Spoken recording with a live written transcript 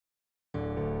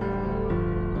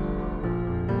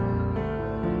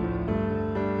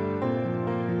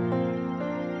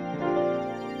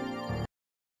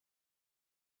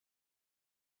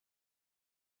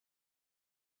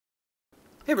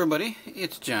Hey everybody,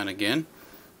 it's John again,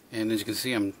 and as you can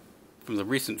see, from the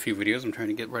recent few videos, I'm trying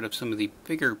to get rid of some of the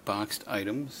bigger boxed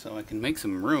items so I can make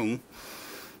some room.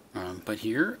 But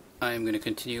here, I'm going to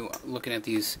continue looking at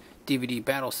these DVD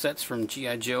battle sets from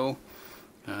G.I. Joe,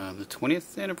 the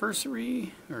 20th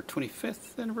anniversary, or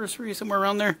 25th anniversary, somewhere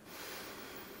around there.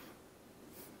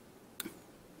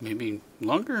 Maybe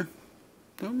longer?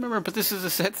 Don't remember, but this is a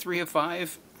set 3 of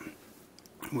 5.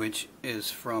 Which is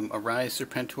from Arise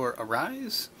Serpentor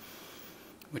Arise,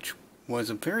 which was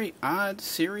a very odd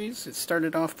series. It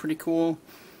started off pretty cool.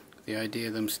 The idea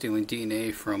of them stealing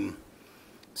DNA from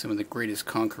some of the greatest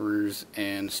conquerors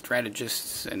and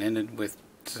strategists, and ended with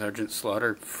Sergeant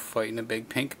Slaughter fighting a big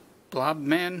pink blob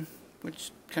man, which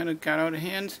kind of got out of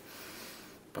hand.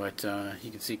 But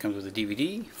you can see it comes with a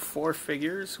DVD, 4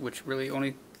 figures, which really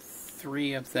only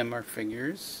 3 of them are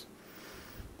figures.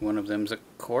 One of them's a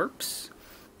corpse.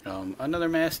 Another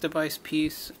mass device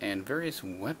piece, and various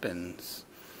weapons.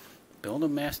 Build a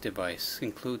mass device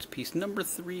includes piece number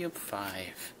 3 of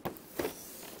 5.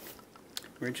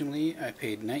 Originally, I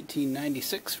paid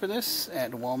 $19.96 for this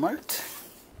at Walmart.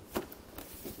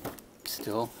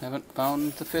 Still haven't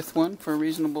found the 5th one for a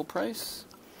reasonable price.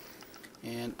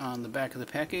 And on the back of the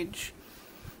package,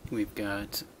 we've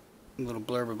got a little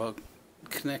blurb about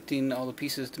connecting all the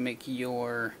pieces to make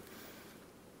your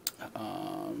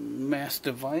mass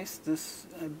device. This,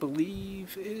 I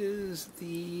believe, is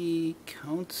the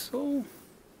console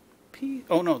piece.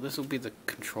 Oh no, this will be the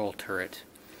control turret.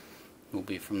 Will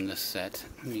be from this set.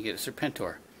 And you get a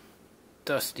Serpentor,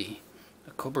 Dusty,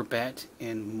 a Cobra Bat,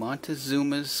 and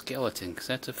Montezuma's skeleton, because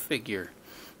that's a figure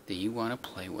that you want to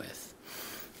play with.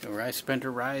 Arise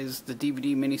Serpentor Rise, the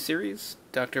DVD miniseries.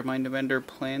 Dr. Mindbender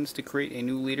plans to create a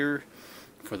new leader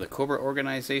for the Cobra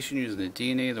organization using the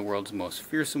DNA of the world's most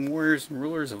fearsome warriors and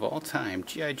rulers of all time.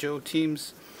 G.I. Joe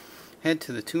teams head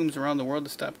to the tombs around the world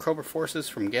to stop Cobra forces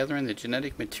from gathering the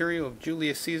genetic material of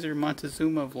Julius Caesar,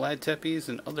 Montezuma of Lad Tepes,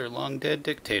 and other long-dead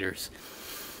dictators.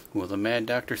 Will the Mad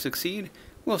Doctor succeed?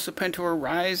 Will Serpentor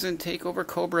rise and take over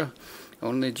Cobra?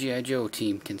 Only the G.I. Joe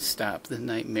team can stop the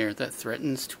nightmare that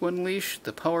threatens to unleash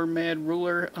the power-mad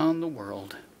ruler on the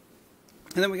world.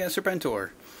 And then we got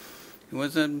Serpentor. It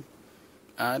was an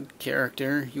odd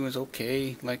character. He was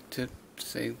okay. Like to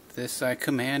say this I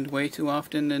command way too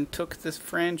often, and took this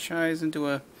franchise into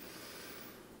a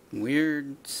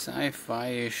weird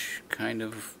sci-fi-ish kind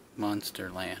of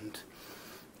monster land.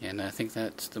 And I think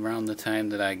that's around the time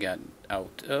that I got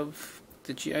out of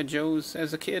the G.I. Joes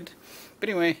as a kid. But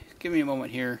anyway, give me a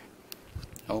moment here.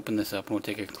 I'll open this up and we'll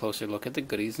take a closer look at the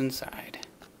goodies inside.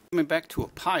 Coming back to a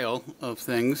pile of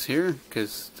things here,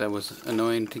 because that was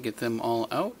annoying to get them all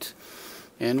out.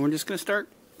 And we're just going to start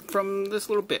from this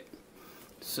little bit.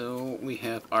 So we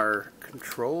have our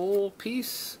control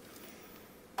piece.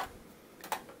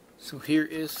 So here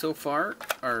is so far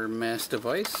our mass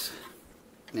device.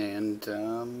 And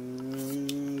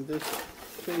this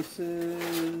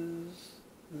faces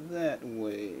that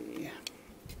way.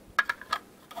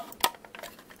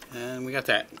 And we got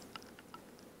that.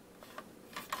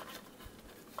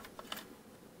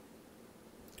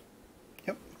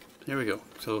 There we go.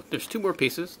 So there's 2 more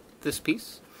pieces. This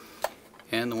piece,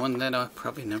 and the one that I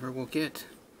probably never will get.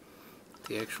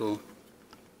 The actual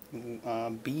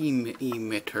beam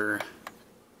emitter.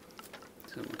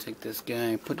 So we'll take this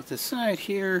guy, put it aside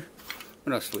here.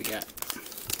 What else do we got?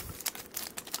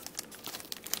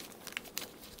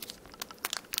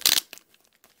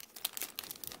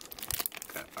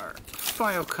 Got our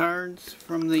file cards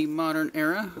from the modern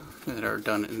era that are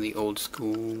done in the old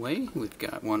school way. We've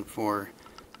got one for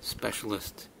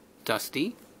Specialist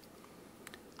Dusty,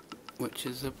 which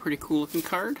is a pretty cool looking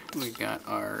card. We got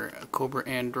our Cobra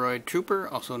Android Trooper,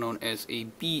 also known as a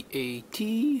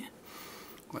B.A.T,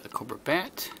 or the Cobra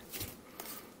Bat.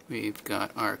 We've got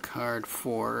our card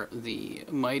for the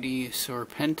Mighty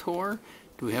Serpentor.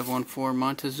 Do we have one for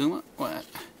Montezuma? What?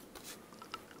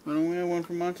 Why don't we have one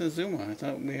for Montezuma? I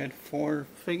thought we had 4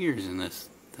 figures in this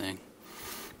thing.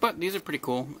 But these are pretty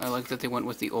cool. I like that they went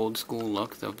with the old school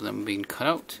look of them being cut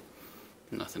out.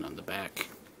 Nothing on the back.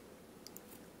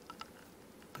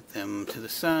 Put them to the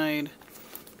side.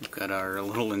 We've got our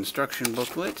little instruction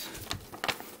booklet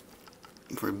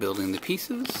for building the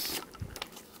pieces.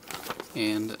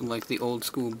 And like the old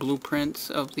school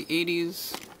blueprints of the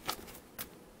 80s,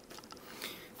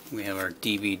 we have our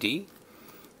DVD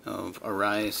of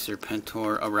Arise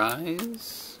Serpentor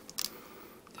Arise.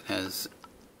 It has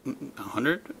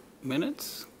 100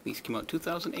 minutes. These came out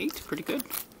 2008. Pretty good.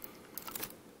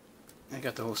 I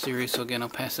got the whole series, so again I'll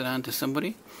pass it on to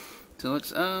somebody. So let's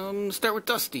start with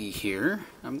Dusty here.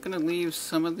 I'm gonna leave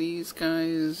some of these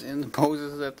guys in the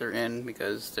poses that they're in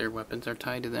because their weapons are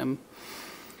tied to them.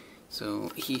 So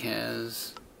he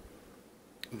has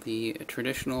the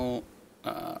traditional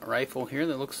rifle here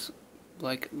that looks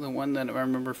like the one that I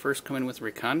remember first coming with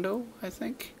Recondo, I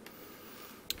think.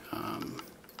 There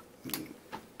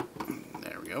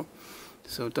we go.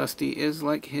 So Dusty is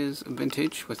like his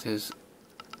vintage with his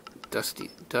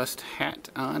dust hat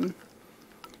on.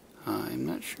 I'm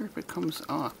not sure if it comes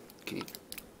off. Can you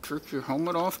jerk your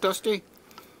helmet off, Dusty?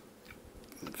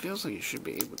 It feels like you should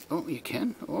be able to. Oh, you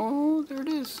can? Oh, there it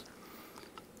is.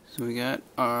 So we got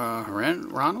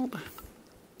Ronald,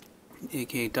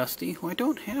 aka Dusty, who I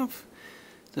don't have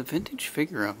the vintage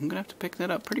figure of. I'm going to have to pick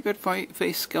that up. Pretty good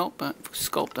face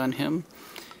sculpt on him.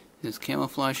 His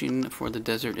camouflaging for the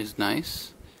desert is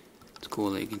nice. It's cool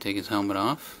that he can take his helmet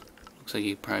off. Looks like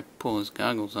he could probably pull his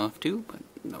goggles off too, but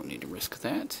no need to risk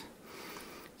that.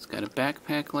 It's got a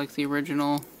backpack like the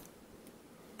original.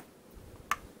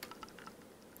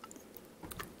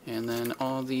 And then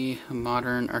all the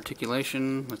modern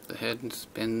articulation with the head and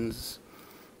spins.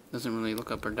 Doesn't really look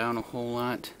up or down a whole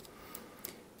lot.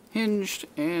 Hinged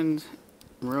and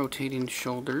rotating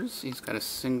shoulders. He's got a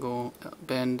single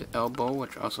bend elbow,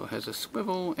 which also has a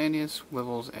swivel, and he has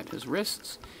swivels at his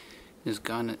wrists. His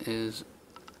gun is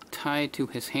tied to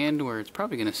his hand where it's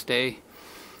probably going to stay.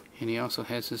 And he also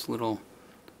has this little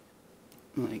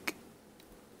like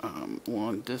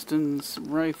long distance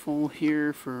rifle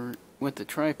here for with the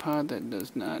tripod that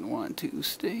does not want to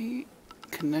stay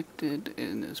connected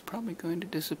and is probably going to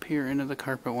disappear into the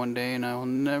carpet one day and I will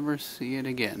never see it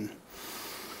again.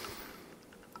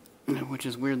 Which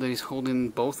is weird that he's holding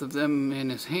both of them in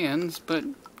his hands, but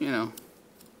you know.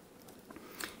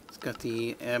 He's got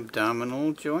the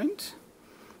abdominal joint,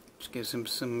 which gives him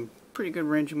some pretty good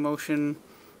range of motion.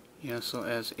 He also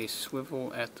has a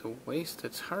swivel at the waist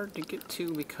that's hard to get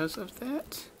to because of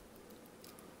that.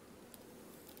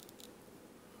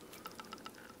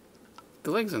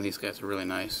 The legs on these guys are really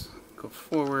nice. Go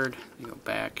forward, they go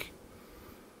back.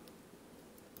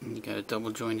 And you got a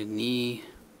double jointed knee.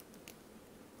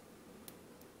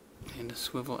 And a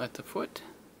swivel at the foot.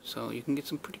 So you can get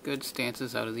some pretty good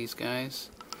stances out of these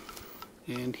guys.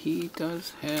 And he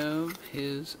does have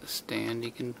his stand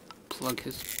he can plug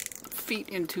his feet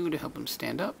into to help him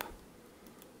stand up.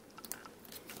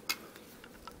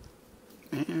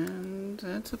 And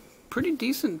that's a pretty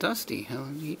decent Dusty.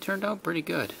 He turned out pretty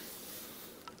good.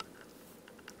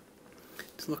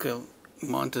 Let's look at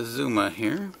Montezuma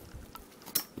here.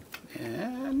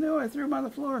 And no, I threw him on the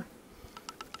floor.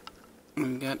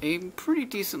 We've got a pretty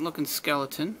decent looking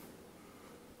skeleton.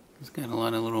 He's got a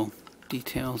lot of little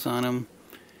details on him.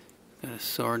 Got a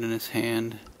sword in his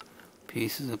hand.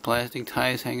 Pieces of plastic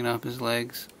ties hanging off his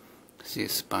legs. I see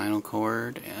his spinal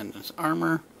cord and his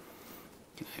armor.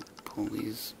 Can I pull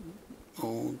these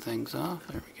old things off?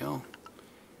 There we go.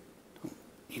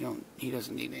 He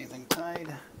doesn't need anything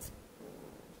tied.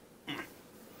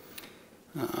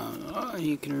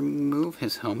 You can remove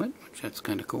his helmet, which that's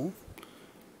kind of cool.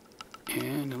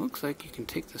 And it looks like you can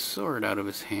take the sword out of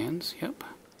his hands. Yep.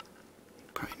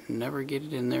 Probably never get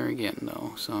it in there again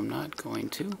though, so I'm not going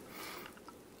to.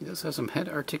 He does have some head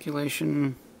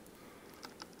articulation.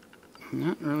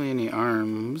 Not really any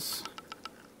arms.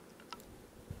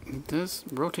 He does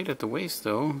rotate at the waist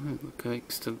though,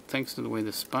 thanks to the way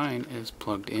the spine is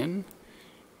plugged in.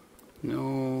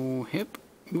 No hip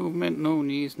movement, no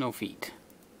knees, no feet.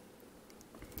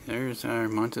 There's our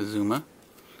Montezuma.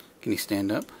 Can he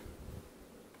stand up?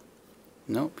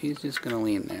 Nope, he's just going to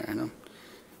lean there.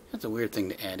 That's a weird thing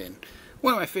to add in.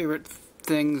 One of my favorite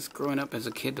things growing up as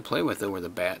a kid to play with though were the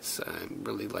B.A.T.S. I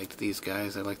really liked these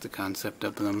guys. I liked the concept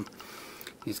of them.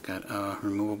 He's got a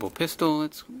removable pistol.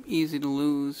 It's easy to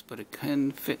lose, but it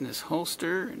can fit in his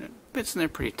holster, and it fits in there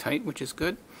pretty tight, which is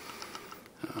good.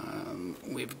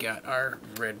 We've got our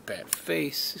red bat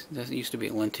face. That used to be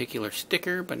a lenticular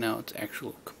sticker, but now it's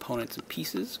actual components and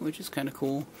pieces, which is kind of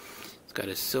cool. It's got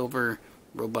his silver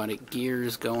robotic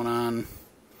gears going on.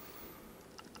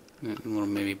 A little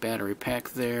maybe battery pack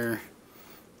there.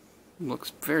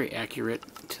 Looks very accurate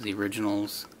to the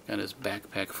originals. Got his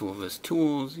backpack full of his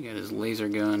tools. You got his laser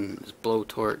gun, his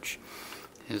blowtorch.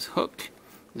 His hook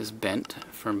is bent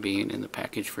from being in the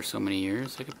package for so many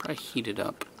years. I could probably heat it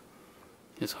up.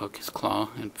 His hook, his claw,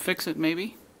 and fix it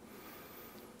maybe.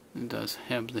 It does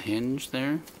have the hinge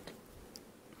there.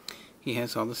 He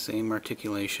has all the same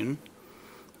articulation.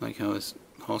 Like how his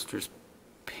holster's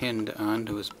pinned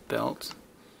onto his belt.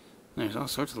 There's all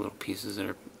sorts of little pieces that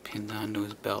are pinned onto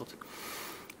his belt.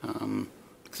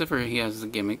 Except for he has the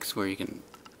gimmicks where you can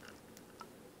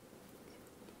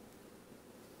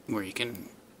where you can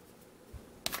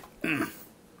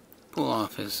pull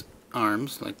off his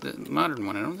arms like the modern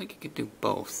one. I don't think you could do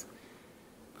both,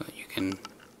 but you can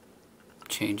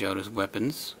change out his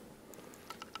weapons.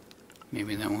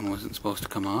 Maybe that one wasn't supposed to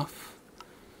come off.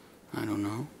 I don't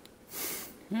know.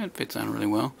 Yeah, it fits on really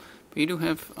well. But you do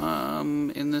have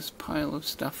in this pile of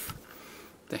stuff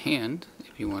the hand,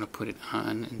 if you want to put it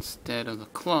on instead of the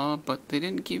claw, but they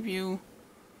didn't give a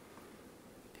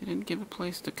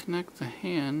place to connect the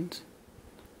hand.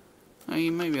 Oh,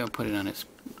 you might be able to put it on its...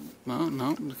 Well,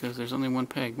 no, because there's only one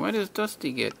peg. Why does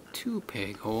Dusty get 2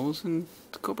 peg holes and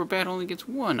the Cobra Bat only gets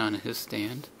 1 on his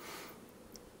stand?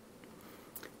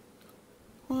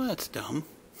 Well, that's dumb.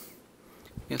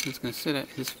 I guess it's going to sit at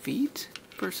his feet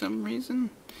for some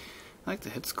reason. I like the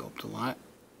head sculpt a lot.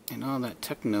 And all that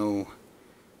techno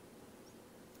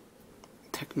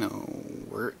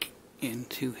work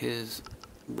into his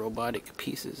robotic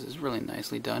pieces is really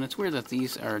nicely done. It's weird that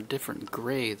these are a different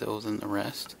gray though than the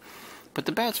rest, but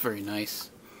the Bat's very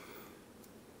nice.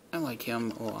 I like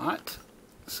him a lot.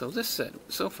 So this set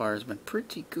so far has been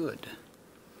pretty good.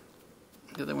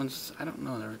 The other ones, I don't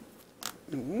know, they're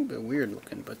a little bit weird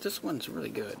looking, but this one's really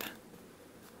good.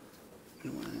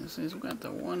 He's got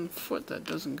the one foot that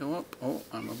doesn't go up. Oh,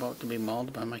 I'm about to be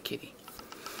mauled by my kitty.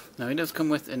 Now he does come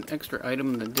with an extra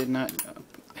item that did not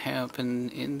happen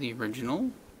in the original,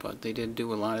 but they did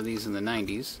do a lot of these in the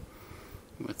 90s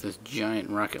with this giant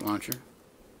rocket launcher.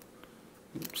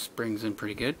 It springs in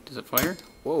pretty good. Does it fire?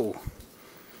 Whoa.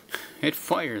 It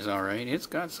fires alright. It's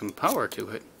got some power to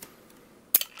it.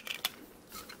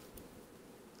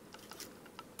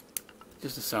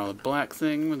 Just a solid black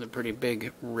thing with a pretty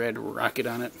big red rocket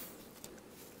on it.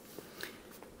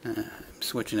 I'm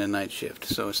switching to night shift,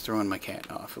 so it's throwing my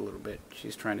cat off a little bit.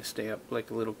 She's trying to stay up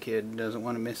like a little kid, doesn't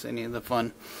want to miss any of the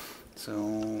fun,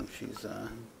 so she's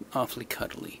awfully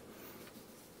cuddly.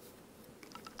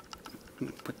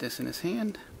 Put this in his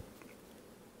hand.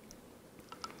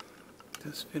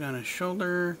 Does fit on his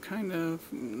shoulder, kind of.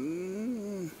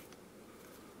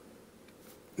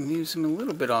 Leaves him a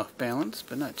little bit off balance,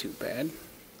 but not too bad.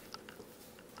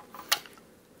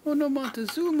 Oh no,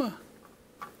 Montezuma!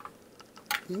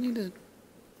 You need to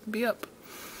be up.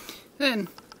 Then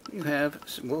you have,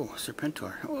 whoa,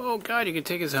 Serpentor. Oh god, you can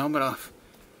take his helmet off.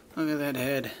 Look at that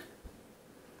head.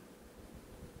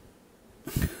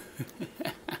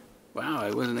 Wow,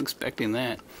 I wasn't expecting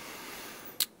that.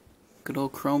 Good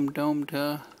old chrome domed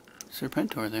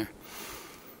Serpentor there.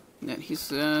 Yeah, he's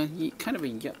kind of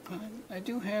a... I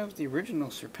do have the original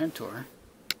Serpentor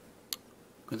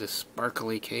with a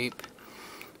sparkly cape.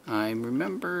 I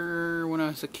remember when I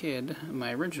was a kid,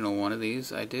 my original one of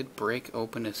these, I did break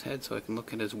open his head so I can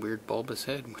look at his weird bulbous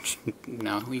head, which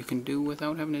now you can do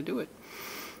without having to do it.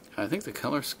 I think the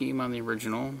color scheme on the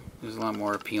original is a lot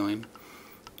more appealing.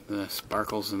 The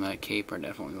sparkles in that cape are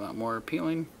definitely a lot more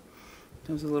appealing.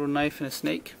 There's a little knife and a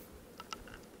snake.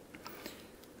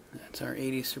 That's our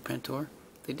 80s Serpentor.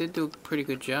 They did do a pretty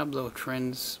good job though,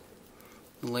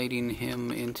 translating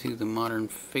him into the modern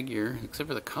figure, except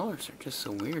for the colors are just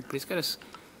so weird. But he's got his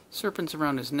serpents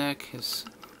around his neck, his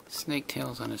snake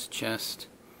tails on his chest.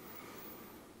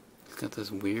 He's got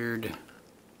this weird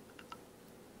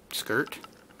skirt,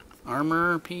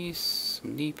 armor piece,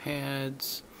 some knee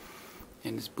pads,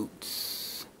 and his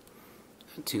boots.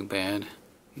 Not too bad.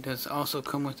 He does also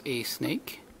come with a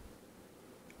snake,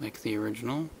 like the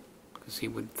original, because he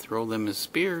would throw them as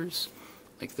spears,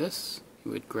 like this. He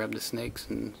would grab the snakes,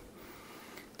 and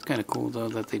it's kind of cool though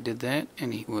that they did that,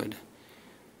 and he would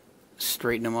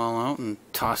straighten them all out and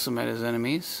toss them at his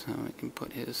enemies. So he can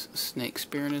put his snake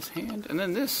spear in his hand. And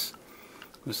then this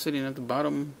was sitting at the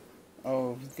bottom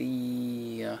of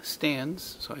the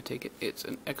stands, so I take it it's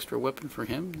an extra weapon for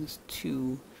him. This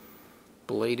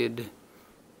 2-bladed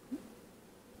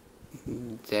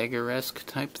dagger-esque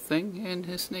type thing, and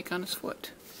his snake on his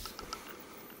foot.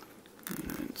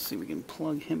 And let's see if we can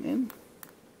plug him in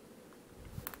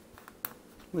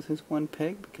with his 1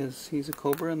 peg, because he's a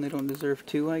Cobra and they don't deserve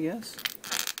 2, I guess.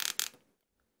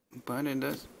 But it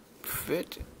does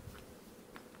fit.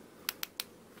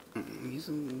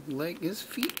 His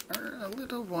feet are a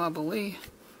little wobbly,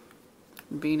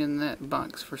 being in that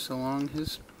box for so long.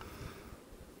 His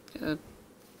a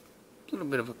little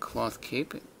bit of a cloth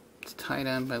cape. It's tied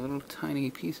on by little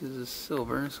tiny pieces of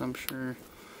silver, so I'm sure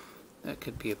that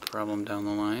could be a problem down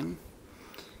the line.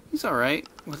 He's alright.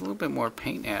 With a little bit more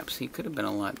paint apps, he could have been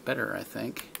a lot better, I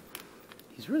think.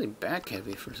 He's really back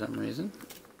heavy for some reason.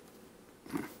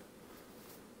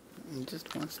 He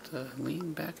just wants to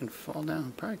lean back and fall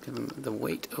down. Probably because of the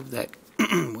weight of that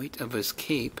weight of his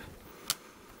cape.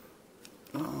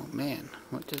 Oh man,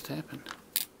 what just happened?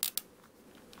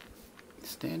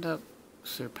 Stand up,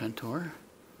 Serpentor.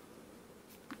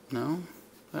 No?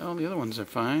 Well, the other ones are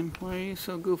fine. Why are you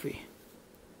so goofy?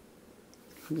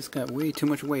 You just got way too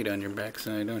much weight on your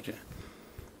backside, don't you?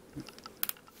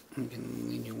 You can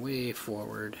lean you way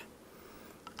forward.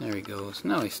 There he goes.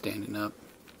 Now he's standing up.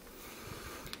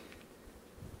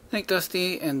 I think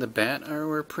Dusty and the Bat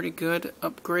were pretty good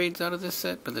upgrades out of this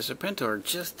set, but the Serpentor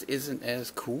just isn't as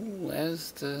cool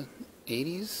as the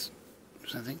 80s.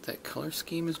 So I think that color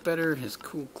scheme is better. His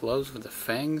cool gloves with the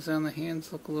fangs on the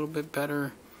hands look a little bit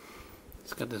better.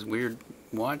 It's got this weird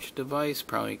watch device,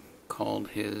 probably called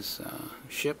his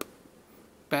ship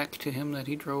back to him that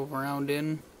he drove around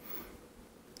in.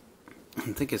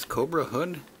 I think his Cobra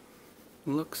hood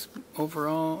looks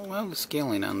overall, well, the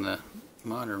scaling on the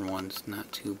modern one's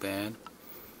not too bad.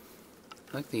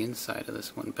 I like the inside of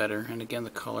this one better, and again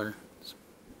the color is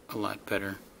a lot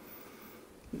better.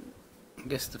 I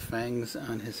guess the fangs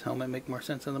on his helmet make more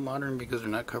sense on the modern because they're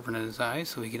not covering his eyes,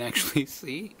 so he can actually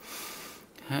see.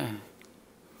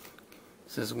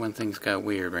 This is when things got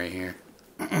weird right here.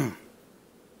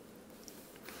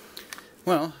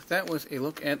 Well, that was a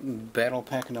look at Battle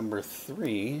Pack number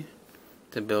 3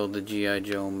 to build the G.I.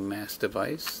 Joe mass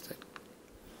device that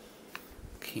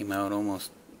came out almost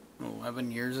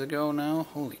 11 years ago now.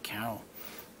 Holy cow.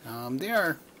 They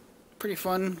are pretty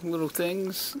fun little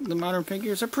things. The modern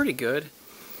figures are pretty good.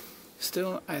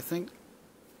 Still, I think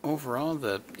overall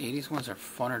the 80s ones are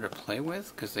funner to play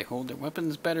with because they hold their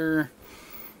weapons better.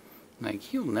 Like,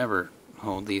 he'll never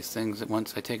hold these things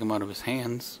once I take them out of his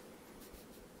hands.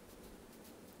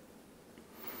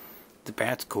 The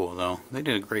Bat's cool though. They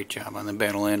did a great job on the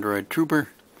Battle Android Trooper.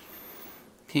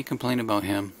 Can't complain about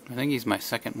him. I think he's my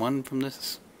second one from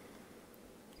this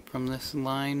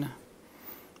line.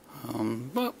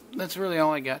 But that's really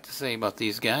all I got to say about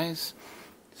these guys.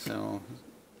 So,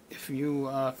 if you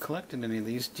collected any of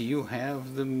these, do you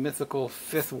have the mythical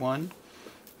 5th one?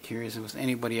 Curious if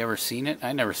anybody ever seen it.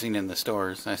 I never seen it in the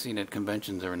stores. I seen it at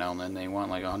conventions every now and then. They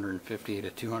want like $150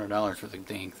 to $200 for the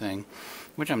dang thing,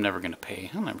 which I'm never gonna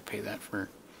pay. I'll never pay that for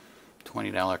a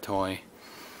 $20 toy.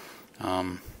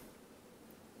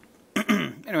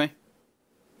 Anyway,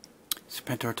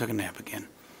 Serpentor took a nap again.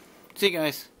 See you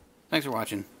guys. Thanks for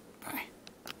watching. Bye.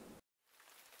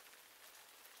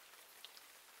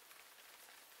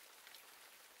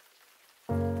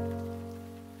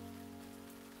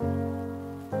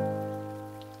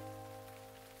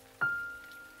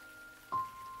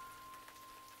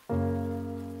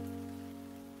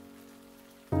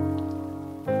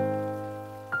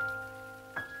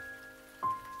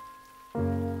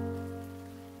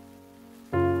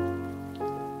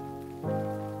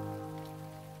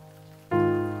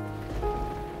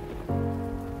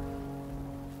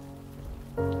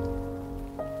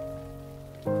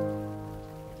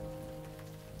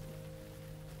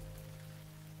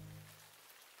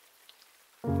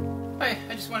 Hi,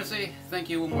 I just want to say thank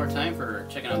you one more time for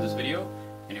checking out this video,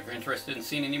 and if you're interested in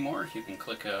seeing any more, you can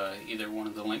click either one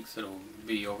of the links that'll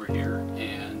be over here,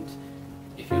 and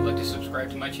if you'd like to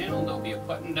subscribe to my channel, there'll be a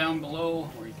button down below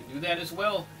where you can do that as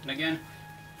well. And again,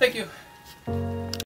 thank you.